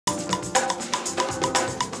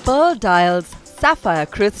Pearl dials, sapphire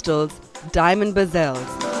crystals, diamond bezels.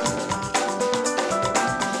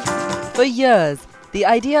 For years, the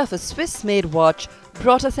idea of a Swiss-made watch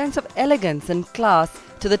brought a sense of elegance and class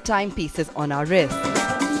to the timepieces on our wrists.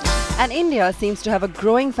 And India seems to have a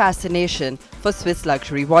growing fascination for Swiss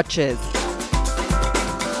luxury watches.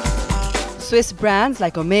 Swiss brands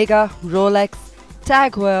like Omega, Rolex,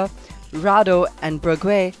 Tag Heuer, Rado and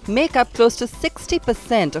Bvlgari make up close to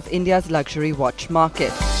 60% of India's luxury watch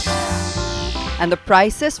market. And the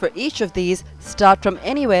prices for each of these start from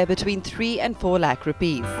anywhere between 3 and 4 lakh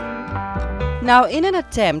rupees. Now, in an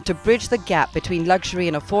attempt to bridge the gap between luxury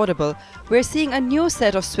and affordable, we're seeing a new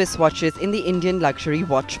set of Swiss watches in the Indian luxury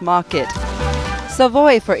watch market.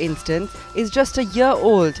 Savoy, for instance, is just a year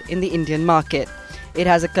old in the Indian market. It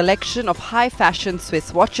has a collection of high-fashion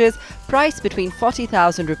Swiss watches priced between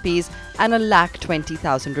 40,000 rupees and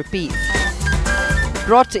 1,20,000 rupees.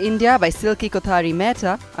 Brought to India by Silky Kothari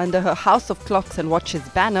Mehta under her House of Clocks and Watches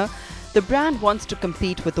banner, the brand wants to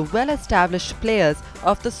compete with the well-established players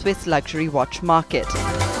of the Swiss luxury watch market.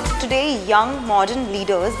 Today, young modern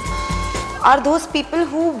leaders are those people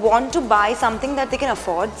who want to buy something that they can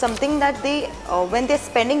afford, something that they, when they're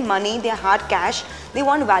spending money, their hard cash, they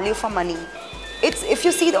want value for money. If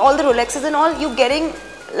you see all the Rolexes and all, you're getting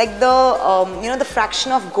like the the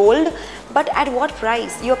fraction of gold, but at what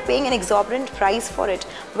price? You're paying an exorbitant price for it.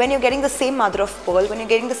 When you're getting the same mother of pearl, when you're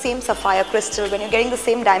getting the same sapphire crystal, when you're getting the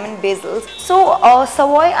same diamond bezels. So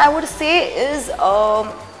Savoy, I would say, is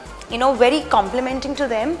very complimenting to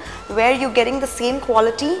them, where you're getting the same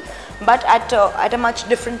quality but at a much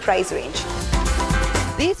different price range.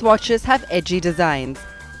 These watches have edgy designs.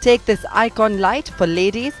 Take this Icon Light for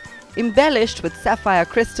ladies, embellished with sapphire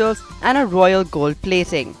crystals and a royal gold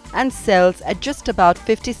plating, and sells at just about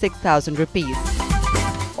 56,000 rupees.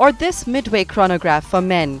 Or this Midway chronograph for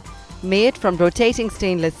men, made from rotating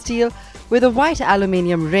stainless steel with a white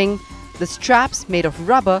aluminium ring, the straps made of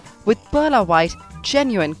rubber with perla white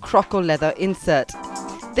genuine croco leather insert.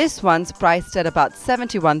 This one's priced at about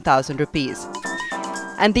 71,000 rupees.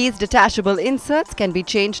 And these detachable inserts can be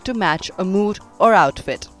changed to match a mood or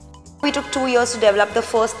outfit. We took 2 years to develop the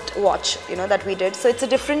first watch, that we did. So it's a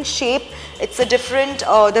different shape, it's a different,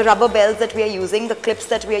 the rubber bells that we are using, the clips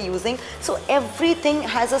that we are using. So everything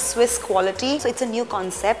has a Swiss quality. So it's a new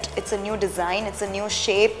concept, it's a new design, it's a new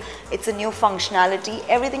shape, it's a new functionality,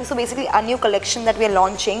 everything. So basically our new collection that we are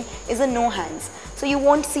launching is a no hands. So you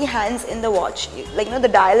won't see hands in the watch, the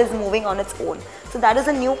dial is moving on its own. So that is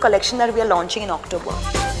a new collection that we are launching in October.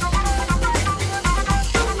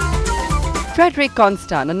 Frederic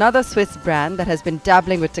Constant, another Swiss brand that has been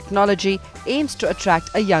dabbling with technology, aims to attract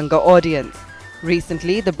a younger audience.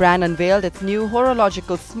 Recently, the brand unveiled its new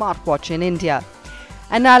horological smartwatch in India.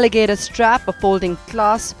 An alligator strap, a folding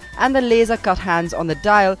clasp, and the laser-cut hands on the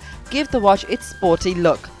dial give the watch its sporty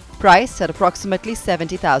look, priced at approximately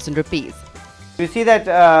 70,000 rupees. You see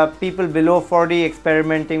that people below 40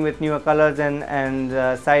 experimenting with newer colors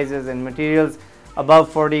and sizes and materials, above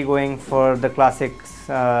 40 going for the classics.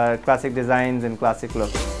 Classic designs and classic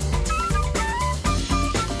looks.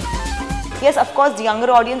 Yes, of course, the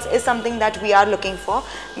younger audience is something that we are looking for,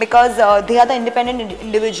 because they are the independent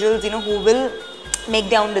individuals, who will make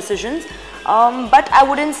their own decisions. But I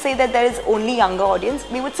wouldn't say that there is only younger audience.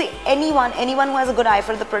 We would say anyone who has a good eye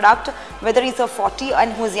for the product, whether he's a 40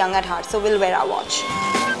 and who is young at heart, so will wear our watch.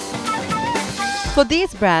 For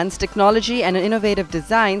these brands, technology and innovative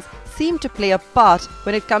designs seem to play a part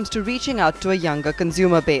when it comes to reaching out to a younger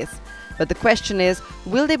consumer base. But the question is,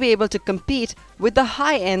 will they be able to compete with the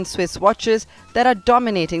high-end Swiss watches that are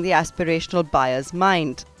dominating the aspirational buyer's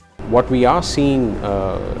mind? What we are seeing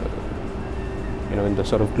in the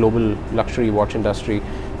sort of global luxury watch industry,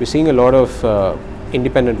 we're seeing a lot of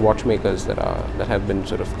independent watchmakers that have been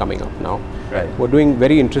sort of coming up now. Right. We're doing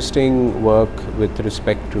very interesting work with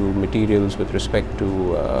respect to materials, with respect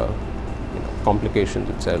to complications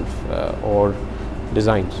itself or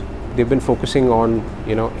designs. They've been focusing on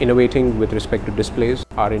innovating with respect to displays,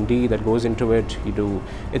 R&D that goes into it.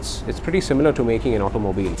 It's pretty similar to making an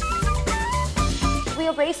automobile. We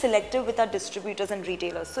are very selective with our distributors and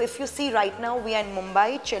retailers. So if you see right now, we are in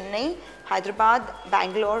Mumbai, Chennai, Hyderabad,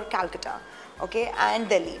 Bangalore, Calcutta, okay, and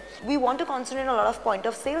Delhi. We want to concentrate on a lot of point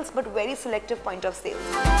of sales, but very selective point of sales.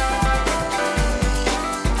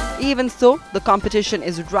 Even so, the competition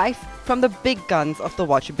is rife from the big guns of the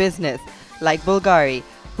watch business, like Bvlgari,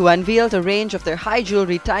 who unveiled a range of their high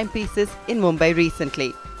jewellery timepieces in Mumbai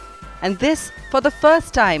recently. And this for the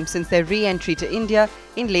first time since their re-entry to India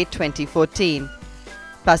in late 2014.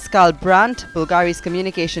 Pascal Brandt, Bvlgari's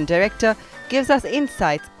communication director, gives us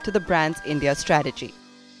insights to the brand's India strategy.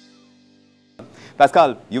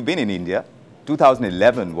 Pascal, you've been in India.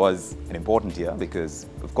 2011 was an important year because,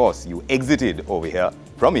 of course, you exited over here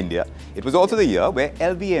from India. It was also the year where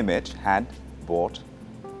LVMH had bought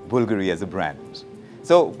Bvlgari as a brand.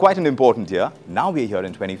 So quite an important year. Now we're here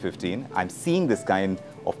in 2015. I'm seeing this kind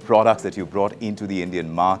of products that you brought into the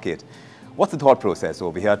Indian market. What's the thought process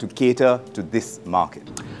over here to cater to this market?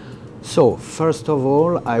 So, first of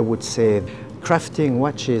all, I would say crafting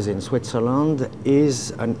watches in Switzerland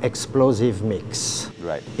is an explosive mix.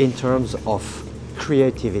 Right. In terms of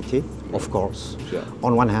creativity, of course, Sure.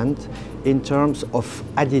 on one hand, in terms of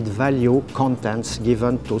added value contents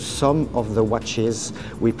given to some of the watches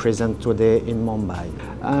we present today in Mumbai.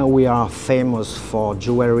 We are famous for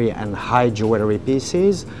jewelry and high jewelry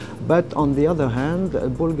pieces, but on the other hand,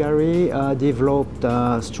 Bvlgari developed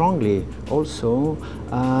strongly also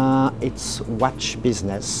its watch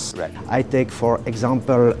business. Right. I take, for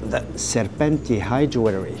example, the Serpenti high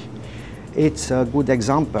jewelry. It's a good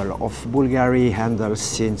example of Bvlgari handles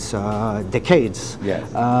since decades, Yes.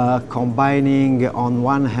 combining on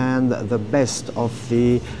one hand the best of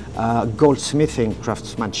the goldsmithing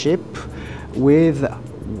craftsmanship with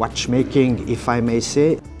watchmaking, if I may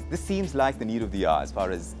say. This seems like the need of the hour as far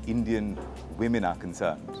as Indian women are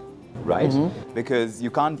concerned, right? Because you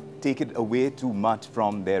can't take it away too much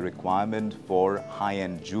from their requirement for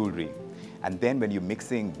high-end jewelry. And then when you're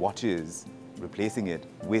mixing watches, replacing it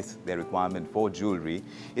with their requirement for jewelry,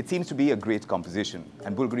 it seems to be a great composition.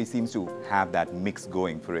 And Bvlgari seems to have that mix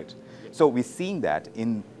going for it. So we're seeing that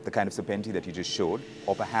in the kind of Serpenti that you just showed,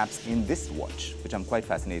 or perhaps in this watch, which I'm quite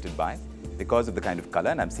fascinated by because of the kind of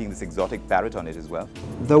color, and I'm seeing this exotic parrot on it as well.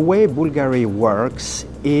 The way Bvlgari works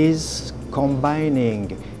is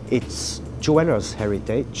combining its jeweler's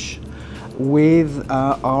heritage with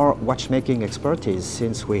our watchmaking expertise,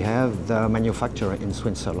 since we have the manufacturer in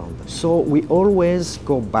Switzerland. So we always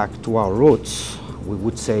go back to our roots, we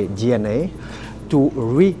would say DNA, to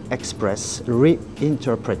re-express,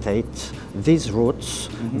 reinterpret these roots,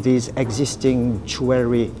 these existing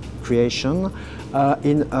jewelry creation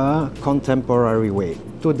in a contemporary way.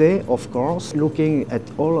 Today, of course, looking at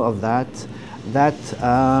all of that,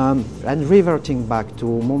 and reverting back to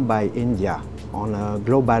Mumbai, India, on a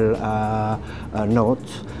global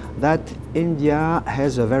note, that India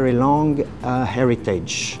has a very long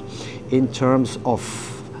heritage in terms of,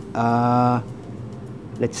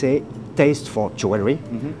 let's say, taste for jewelry,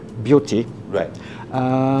 beauty.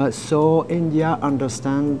 Right. So India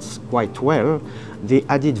understands quite well the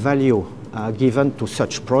added value given to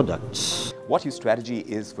such products. What your strategy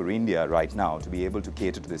is for India right now to be able to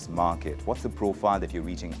cater to this market? What's the profile that you're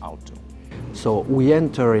reaching out to? So we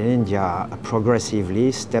enter in India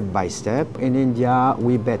progressively, step by step. In India,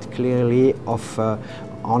 we bet clearly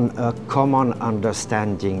on a common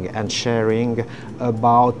understanding and sharing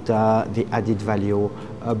about the added value,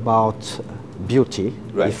 about beauty,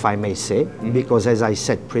 Right. if I may say, because as I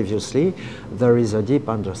said previously, there is a deep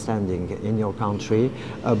understanding in your country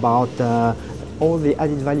about all the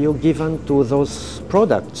added value given to those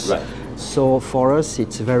products. Right. So for us,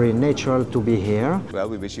 it's very natural to be here. Well,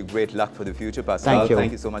 we wish you great luck for the future, Pascal. Thank you.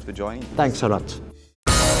 Thank you so much for joining. Thanks a lot.